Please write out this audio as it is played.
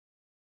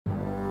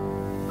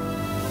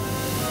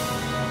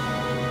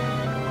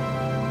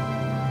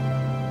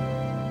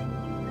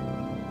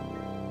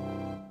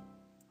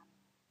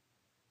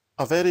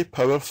A very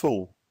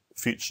powerful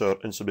feature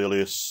in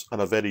Sibelius, and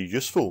a very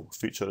useful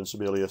feature in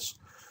Sibelius,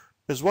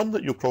 is one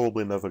that you'll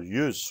probably never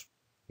use,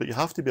 but you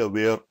have to be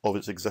aware of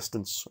its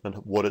existence and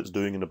what it's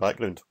doing in the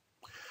background.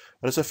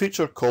 And it's a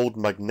feature called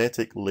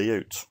magnetic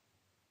layout.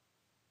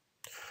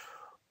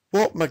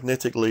 What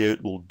magnetic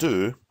layout will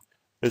do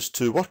is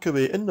to work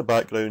away in the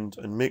background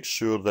and make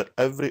sure that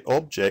every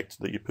object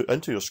that you put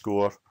into your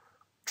score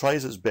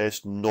tries its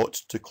best not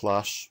to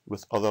clash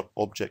with other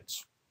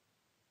objects.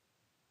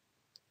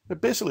 It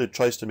basically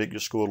tries to make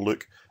your score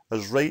look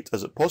as right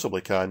as it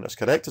possibly can, as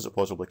correct as it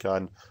possibly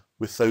can,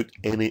 without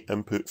any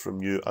input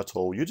from you at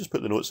all. You just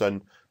put the notes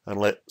in and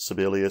let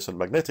Sibelius and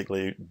magnetic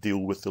layout deal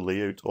with the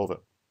layout of it.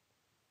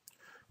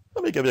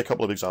 Let me give you a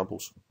couple of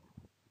examples.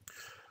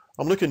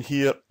 I'm looking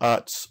here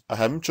at a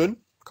hymn tune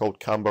called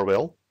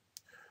Camberwell,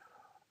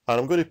 and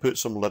I'm going to put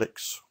some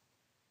lyrics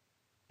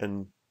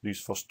in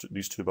these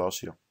two bars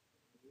here.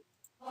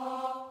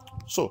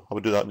 So I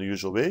would do that in the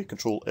usual way,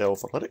 Control L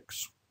for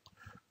lyrics,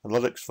 and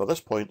lyrics for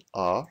this point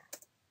are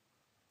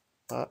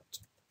at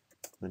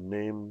the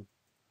name.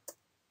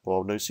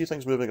 Well, now see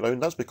things moving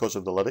around, that's because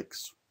of the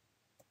lyrics,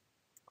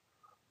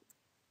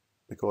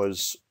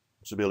 because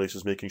Sibelius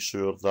is making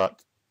sure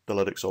that the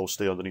lyrics all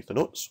stay underneath the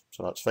notes,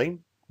 so that's fine.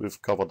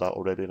 We've covered that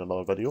already in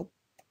another video.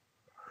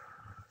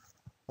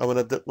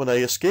 And when I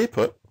escape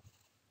it,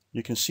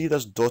 you can see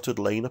this dotted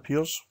line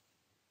appears.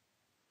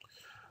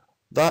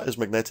 That is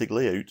magnetic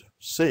layout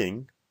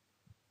saying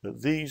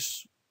that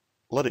these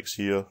lyrics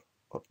here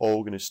are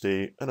all going to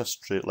stay in a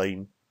straight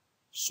line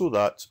so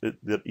that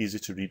they're easy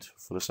to read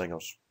for the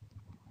singers.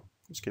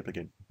 Escape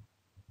again.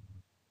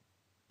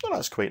 And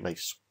that's quite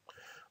nice.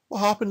 What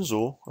happens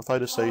though if I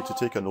decide to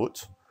take a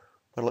note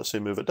and let's say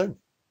move it down?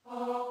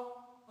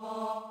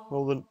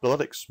 Well, the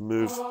lyrics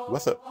move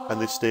with it and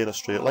they stay in a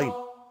straight line.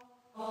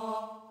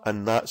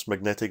 And that's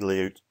magnetic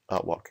layout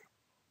at work.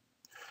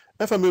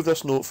 If I move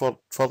this note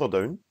further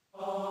down,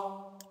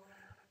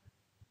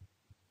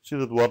 see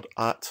the word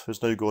at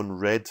has now gone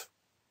red.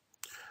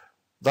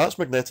 That's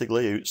magnetic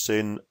layout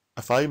saying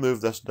if I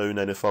move this down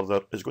any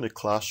further, it's going to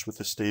clash with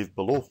the stave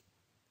below.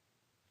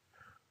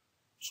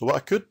 So what I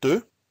could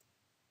do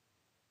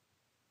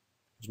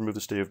is move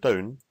the stave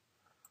down,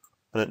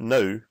 and it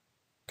now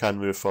can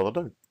move further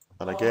down.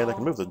 And again, I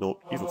can move the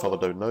note even further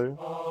down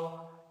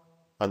now,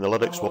 and the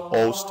lyrics will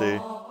all stay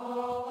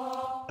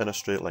in a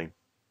straight line.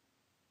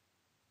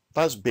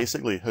 That's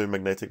basically how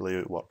magnetic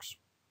layout works.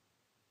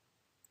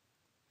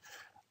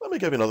 Let me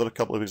give you another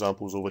couple of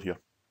examples over here.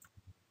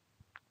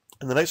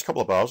 In the next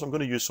couple of bars, I'm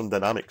going to use some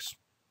dynamics.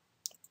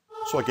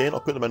 So again,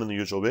 I'll put them in the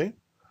usual way.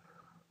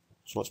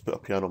 So let's put a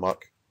piano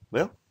mark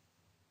there.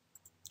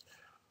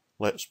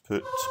 Let's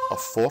put a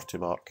 40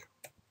 mark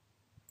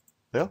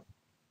there.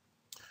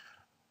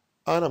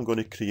 And I'm going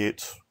to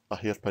create a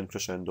hairpin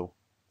crescendo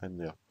in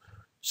there.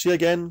 See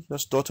again,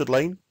 this dotted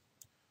line?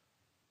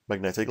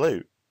 Magnetic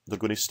layout. They're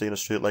going to stay in a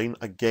straight line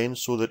again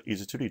so they're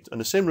easy to read.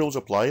 And the same rules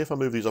apply. If I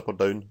move these up or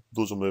down,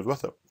 those will move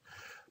with it.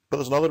 But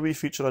there's another wee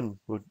feature in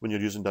when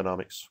you're using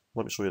dynamics.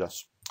 Let me show you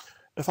this.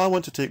 If I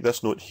want to take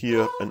this note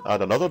here and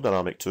add another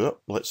dynamic to it,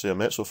 let's say a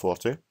mezzo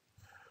forte,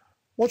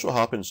 watch what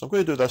happens. I'm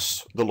going to do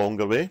this the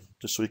longer way,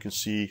 just so you can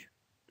see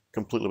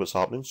completely what's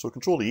happening. So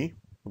Control E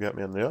will get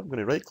me in there. I'm going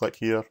to right click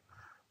here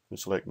and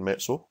select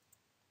mezzo,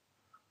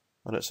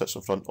 and it sits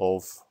in front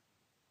of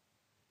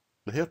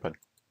the hairpin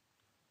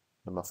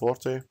and my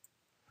forte.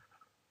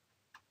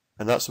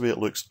 And that's the way it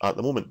looks at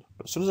the moment.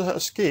 But as soon as I hit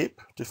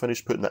escape to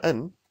finish putting it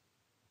in,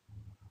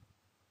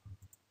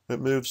 it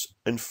moves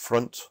in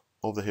front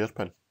of the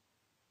hairpin.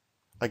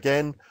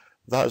 Again,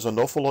 that is an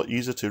awful lot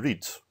easier to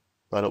read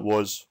than it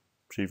was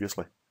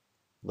previously.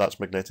 That's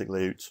magnetic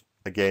layout,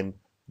 again,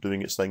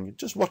 doing its thing,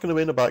 just working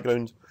away in the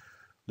background,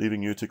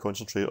 leaving you to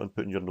concentrate on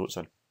putting your notes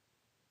in.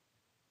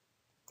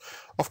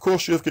 Of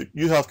course,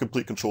 you have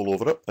complete control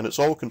over it, and it's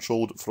all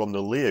controlled from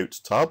the Layout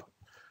tab.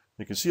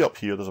 You can see up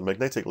here there's a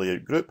magnetic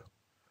layout group,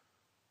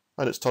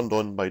 and it's turned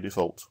on by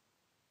default.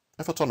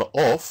 If I turn it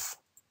off,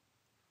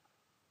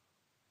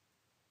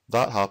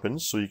 that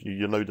happens, so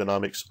your now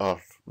dynamics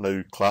are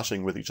now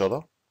clashing with each other.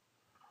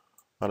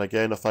 And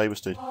again, if I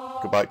was to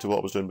go back to what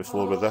I was doing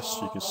before with this,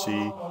 you can see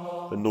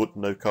the note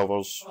now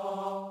covers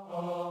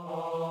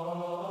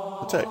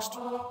the text.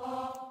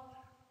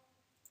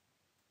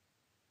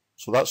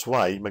 So that's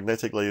why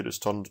magnetic layout is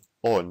turned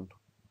on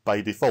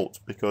by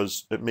default,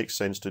 because it makes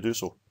sense to do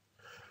so.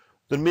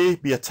 There may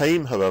be a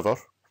time, however,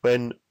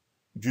 when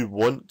you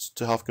want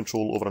to have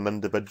control over an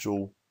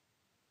individual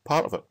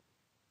part of it.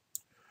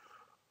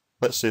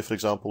 Let's say, for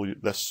example,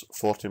 this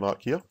 40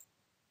 mark here.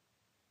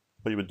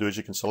 What you would do is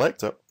you can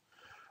select it,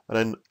 and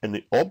then in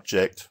the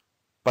object,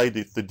 by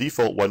the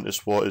default one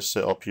is what is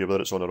set up here,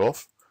 whether it's on or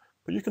off,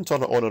 but you can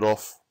turn it on or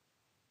off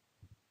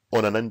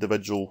on an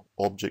individual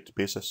object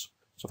basis.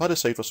 So if I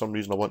decide for some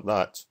reason I want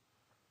that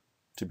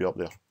to be up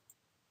there,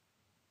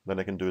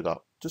 then I can do that,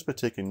 just by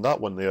taking that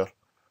one there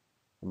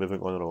and moving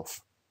on or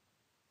off.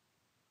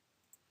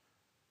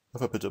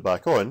 If I put it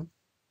back on,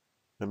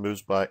 it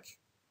moves back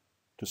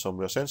to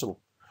somewhere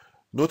sensible.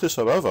 Notice,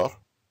 however,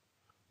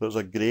 there's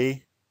a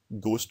grey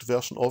ghost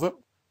version of it.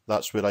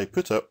 That's where I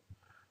put it,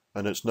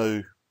 and it's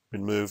now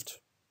been moved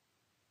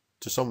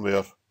to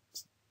somewhere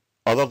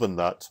other than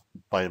that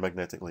by a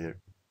magnetic layout.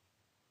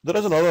 There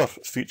is another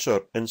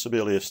feature in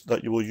Sibelius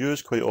that you will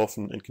use quite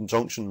often in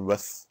conjunction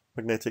with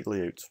magnetic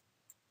layout.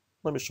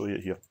 Let me show you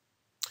it here.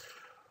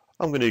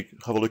 I'm going to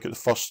have a look at the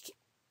first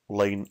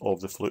line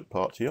of the flute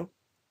part here.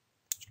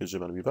 Just going to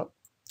zoom in a wee bit.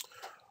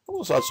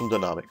 Let's add some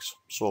dynamics.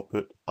 So I'll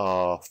put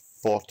a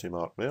 40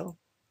 mark there.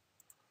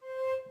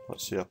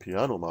 Let's say a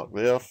piano mark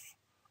there.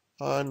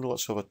 And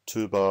let's have a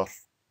 2-bar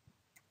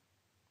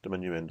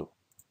diminuendo.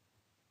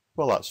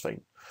 Well, that's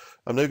fine.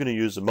 I'm now going to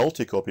use the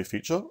multi-copy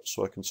feature,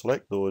 so I can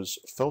select those,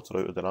 filter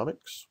out the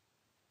dynamics,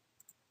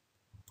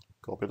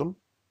 copy them.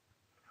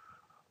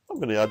 I'm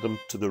going to add them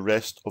to the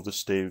rest of the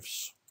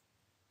staves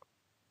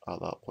at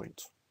that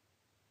point.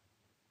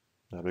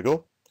 There we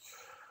go.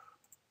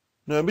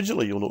 Now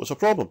immediately you'll notice a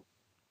problem.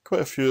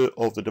 Quite a few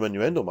of the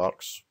diminuendo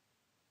marks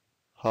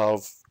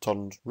have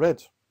turned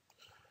red.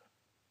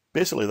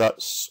 Basically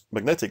that's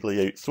magnetic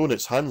layout throwing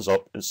its hands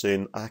up and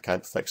saying, I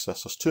can't fix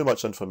this, there's too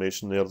much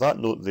information there, that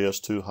note there's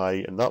too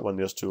high and that one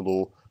there's too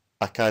low,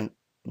 I can't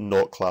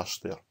not clash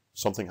there,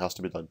 something has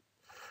to be done.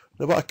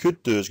 Now what I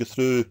could do is go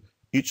through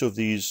each of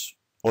these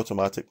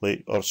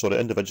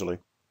individually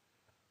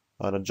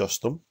and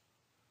adjust them.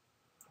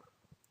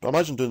 But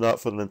imagine doing that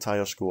for an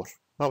entire score,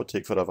 that would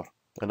take forever,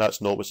 and that's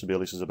not what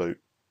Sibelius is about.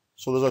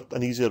 So there's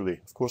an easier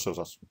way, of course there's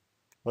this.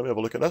 Let me have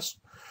a look at this.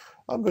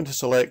 I'm going to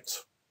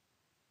select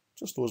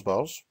just those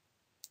bars.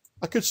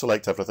 I could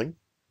select everything,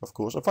 of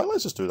course. In fact,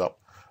 let's just do that.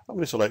 I'm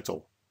going to select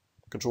all.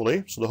 Control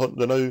A, so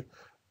now the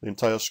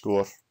entire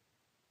score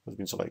has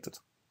been selected.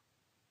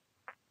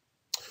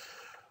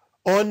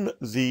 On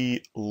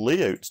the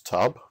Layout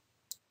tab,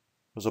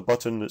 there's a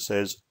button that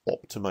says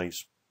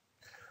Optimize.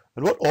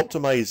 And what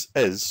Optimize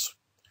is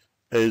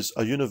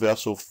a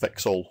universal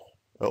fix-all.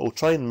 It will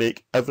try and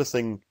make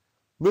everything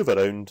move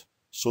around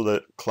so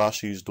that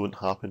clashes don't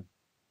happen.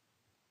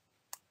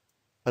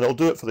 And it'll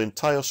do it for the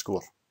entire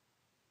score.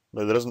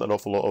 Now there isn't an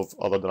awful lot of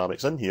other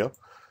dynamics in here,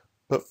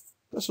 but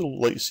this will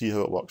let you see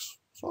how it works.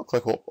 So I'll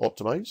click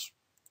Optimize.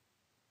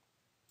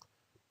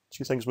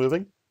 See things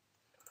moving?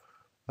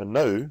 And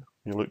now, when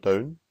you look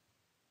down,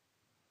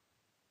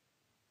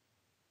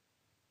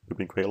 we've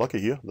been quite lucky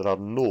here, there are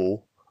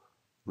no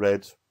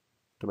red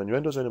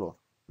diminuendos anymore,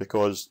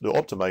 because the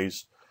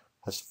Optimize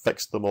has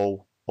fixed them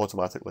all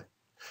automatically.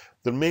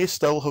 There may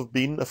still have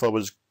been, if there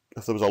was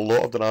a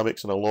lot of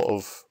dynamics and a lot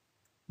of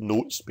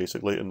notes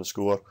basically in the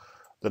score,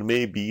 there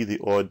may be the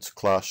odd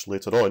clash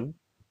later on,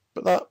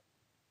 but that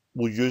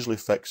will usually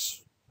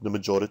fix the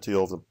majority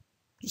of them.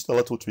 Just a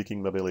little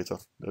tweaking maybe later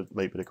that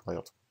might be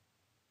required.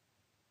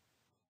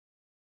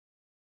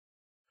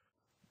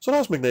 So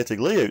that's magnetic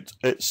layout.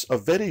 It's a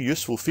very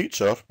useful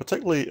feature,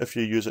 particularly if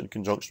you use it in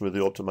conjunction with the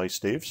optimized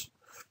staves,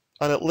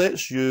 and it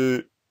lets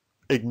you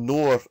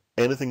ignore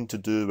anything to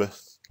do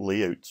with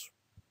layout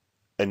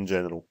in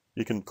general.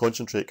 You can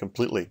concentrate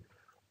completely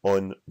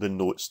on the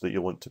notes that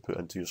you want to put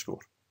into your score.